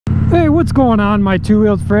Hey, what's going on, my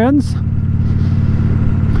two-wheeled friends?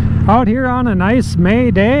 Out here on a nice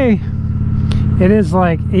May day. It is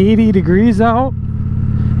like 80 degrees out.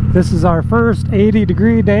 This is our first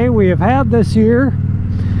 80-degree day we have had this year.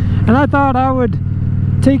 And I thought I would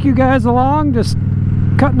take you guys along, just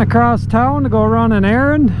cutting across town to go run an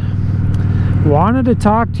errand. Wanted to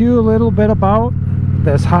talk to you a little bit about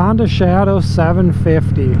this Honda Shadow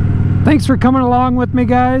 750. Thanks for coming along with me,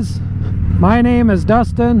 guys. My name is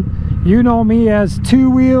Dustin. You know me as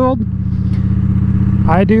Two-Wheeled.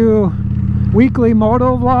 I do weekly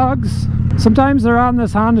moto vlogs. Sometimes they're on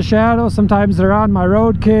this Honda Shadow, sometimes they're on my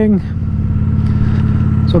Road King.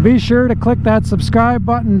 So be sure to click that subscribe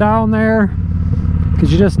button down there,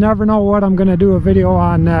 because you just never know what I'm going to do a video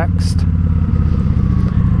on next.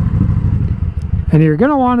 And you're going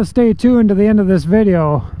to want to stay tuned to the end of this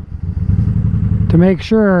video to make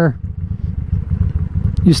sure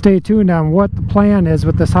you stay tuned on what the plan is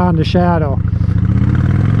with this Honda Shadow.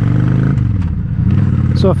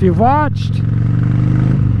 So if you've watched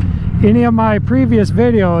any of my previous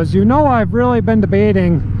videos, you know I've really been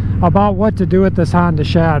debating about what to do with this Honda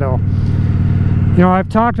Shadow. You know, I've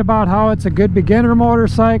talked about how it's a good beginner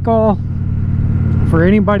motorcycle for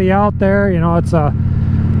anybody out there. You know, it's a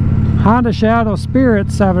Honda Shadow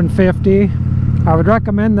Spirit 750. I would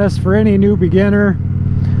recommend this for any new beginner.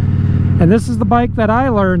 And this is the bike that I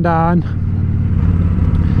learned on.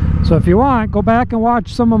 So if you want, go back and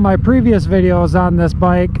watch some of my previous videos on this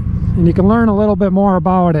bike and you can learn a little bit more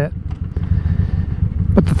about it.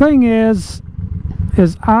 But the thing is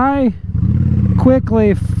I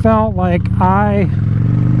quickly felt like I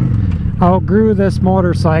outgrew this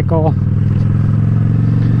motorcycle.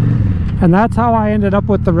 And that's how I ended up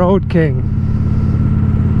with the Road King.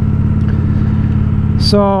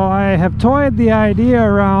 So I have toyed the idea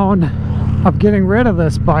around of getting rid of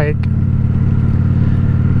this bike.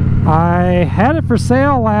 I had it for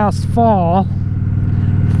sale last fall,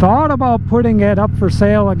 thought about putting it up for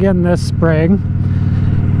sale again this spring,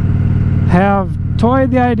 have toyed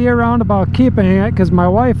the idea around about keeping it because my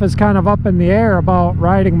wife is kind of up in the air about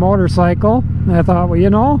riding motorcycle. And I thought, well, you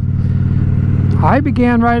know, I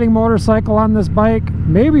began riding motorcycle on this bike,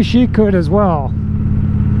 maybe she could as well.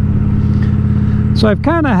 So I've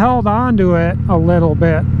kind of held on to it a little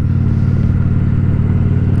bit.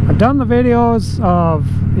 I've done the videos of,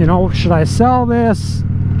 you know, should I sell this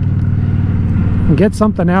and get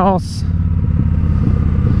something else?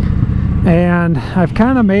 And I've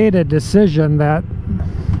kind of made a decision that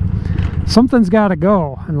something's got to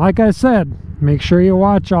go. And like I said, make sure you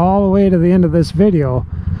watch all the way to the end of this video,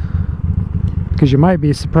 because you might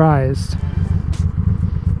be surprised.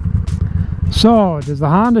 So, does the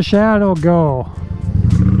Honda Shadow go?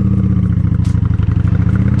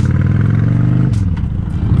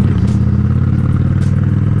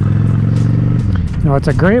 You know, it's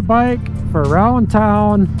a great bike for around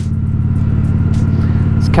town.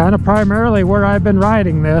 It's kind of primarily where I've been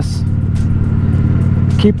riding this.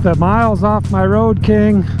 Keep the miles off my Road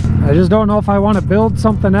King. I just don't know if I want to build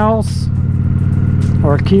something else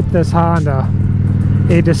or keep this Honda.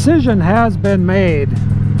 A decision has been made.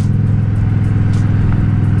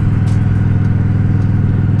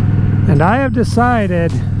 And I have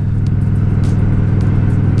decided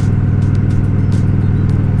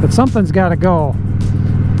that something's got to go.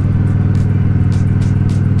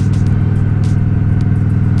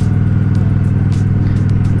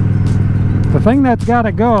 The thing that's got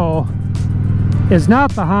to go is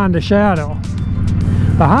not the Honda Shadow.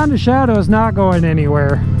 The Honda Shadow is not going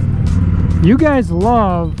anywhere. You guys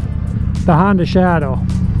love the Honda Shadow.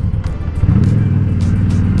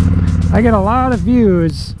 I get a lot of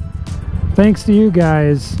views thanks to you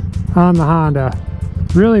guys on the Honda.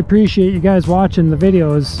 Really appreciate you guys watching the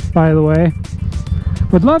videos, by the way.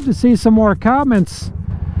 Would love to see some more comments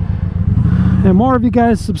and more of you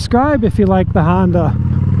guys subscribe if you like the Honda.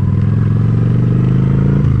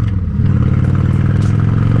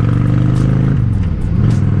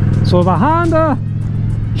 So the Honda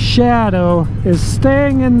Shadow is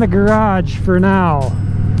staying in the garage for now.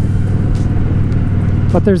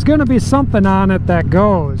 But there's going to be something on it that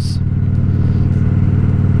goes.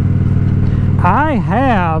 I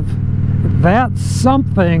have that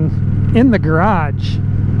something in the garage.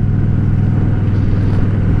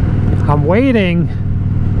 I'm waiting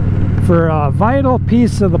for a vital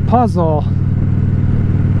piece of the puzzle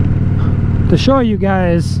to show you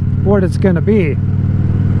guys what it's going to be.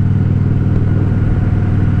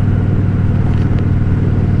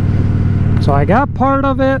 So I got part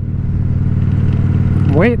of it.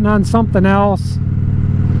 I'm waiting on something else.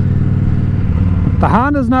 The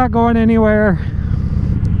Honda's not going anywhere.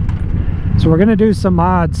 So we're going to do some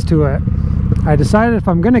mods to it. I decided if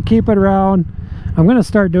I'm going to keep it around, I'm going to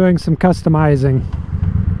start doing some customizing.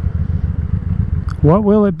 What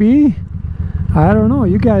will it be? I don't know.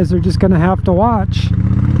 You guys are just going to have to watch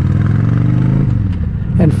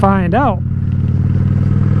and find out.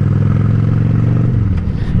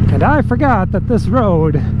 And I forgot that this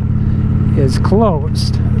road is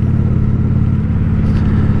closed.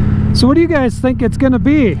 So what do you guys think it's going to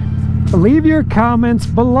be? Leave your comments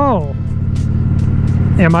below.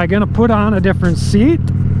 Am I going to put on a different seat?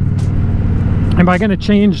 Am I going to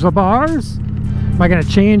change the bars? Am I going to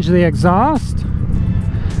change the exhaust?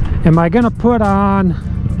 Am I going to put on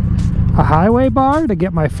a highway bar to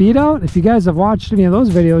get my feet out? If you guys have watched any of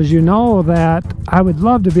those videos, you know that I would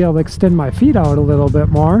love to be able to extend my feet out a little bit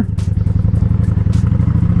more.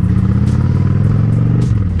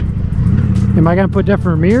 Am I going to put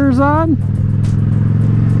different mirrors on?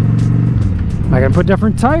 Am I going to put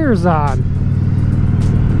different tires on?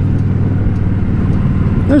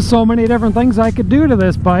 There's so many different things I could do to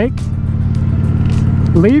this bike.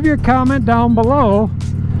 Leave your comment down below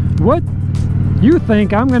what you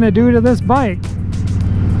think I'm going to do to this bike.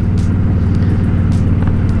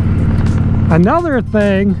 Another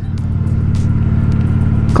thing,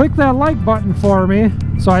 click that like button for me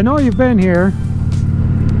so I know you've been here.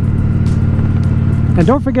 And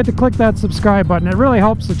don't forget to click that subscribe button. It really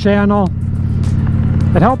helps the channel.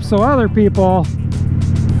 It helps so other people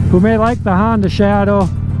who may like the Honda Shadow,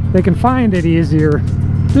 they can find it easier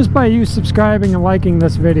just by you subscribing and liking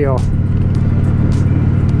this video.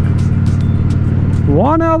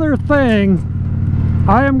 One other thing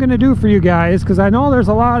I am going to do for you guys, because I know there's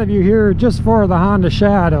a lot of you here just for the Honda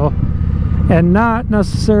Shadow and not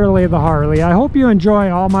necessarily the Harley. I hope you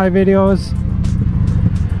enjoy all my videos,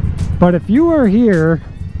 but if you are here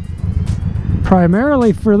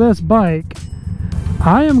primarily for this bike,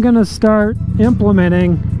 I am going to start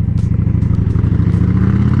implementing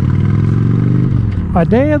a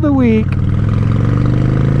day of the week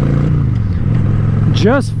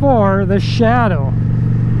just for the Shadow.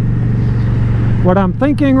 What I'm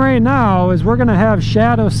thinking right now is we're going to have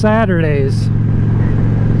Shadow Saturdays.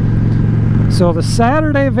 So the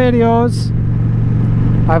Saturday videos,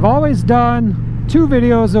 I've always done 2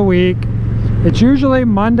 videos a week. It's usually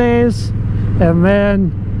Mondays and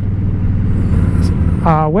then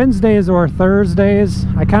Wednesdays or Thursdays.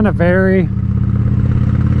 I kind of vary.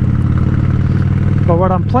 But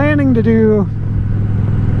what I'm planning to do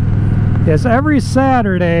is every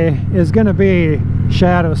Saturday is going to be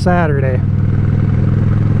Shadow Saturday.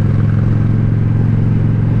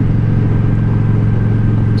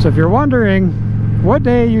 So if you're wondering what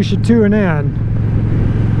day you should tune in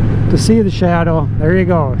to see the Shadow, there you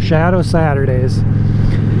go, Shadow Saturdays.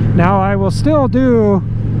 Now I will still do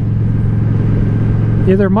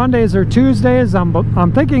either Mondays or Tuesdays.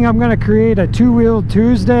 I'm thinking I'm going to create a two-wheeled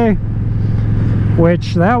Tuesday,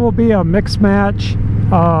 which that will be a mix match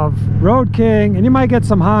of Road King, and you might get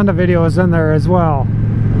some Honda videos in there as well.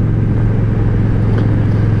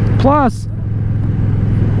 Plus,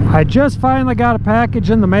 I just finally got a package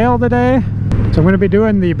in the mail today, so I'm going to be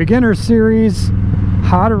doing the beginner series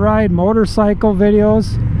how to ride motorcycle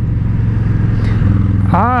videos.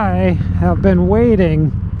 I have been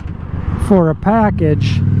waiting for a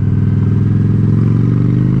package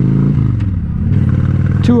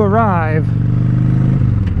to arrive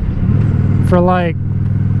for like,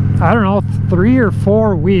 I don't know, 3 or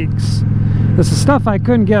 4 weeks. This is stuff I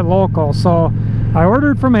couldn't get local, so I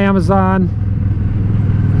ordered from Amazon.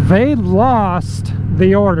 They lost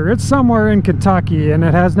the order. It's somewhere in Kentucky and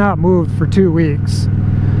it has not moved for 2 weeks.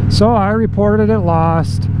 So I reported it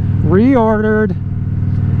lost, reordered,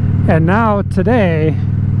 and now today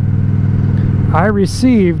I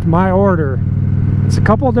received my order. It's a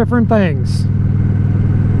couple different things.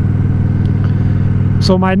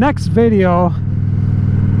 So my next video,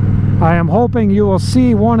 I am hoping you will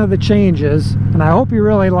see one of the changes, and I hope you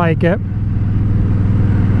really like it.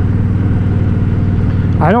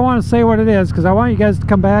 I don't want to say what it is because I want you guys to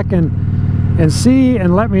come back and see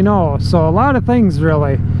and let me know. So a lot of things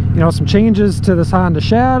really, you know, some changes to this Honda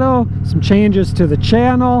Shadow, some changes to the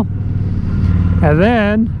channel, and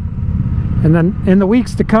then in the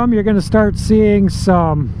weeks to come you're going to start seeing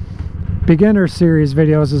some beginner series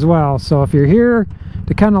videos as well. So if you're here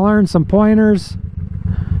to kind of learn some pointers,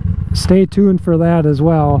 stay tuned for that as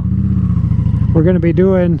well. We're going to be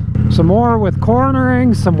doing some more with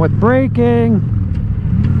cornering, some with braking,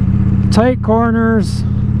 tight corners,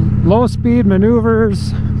 low speed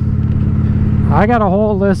maneuvers. I got a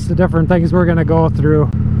whole list of different things we're going to go through.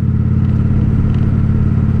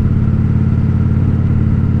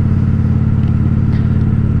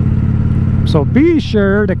 So be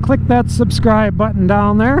sure to click that subscribe button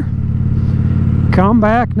down there. Come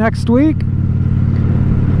back next week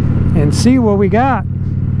and see what we got.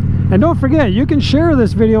 And don't forget, you can share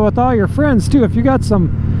this video with all your friends too. If you got some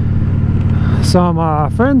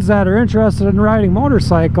friends that are interested in riding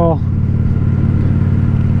motorcycle,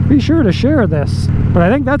 be sure to share this. But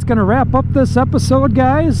I think that's going to wrap up this episode,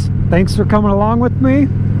 guys. Thanks for coming along with me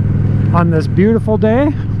on this beautiful day.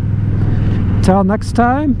 Till next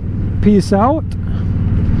time, peace out,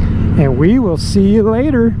 and we will see you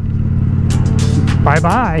later.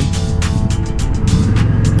 Bye-bye.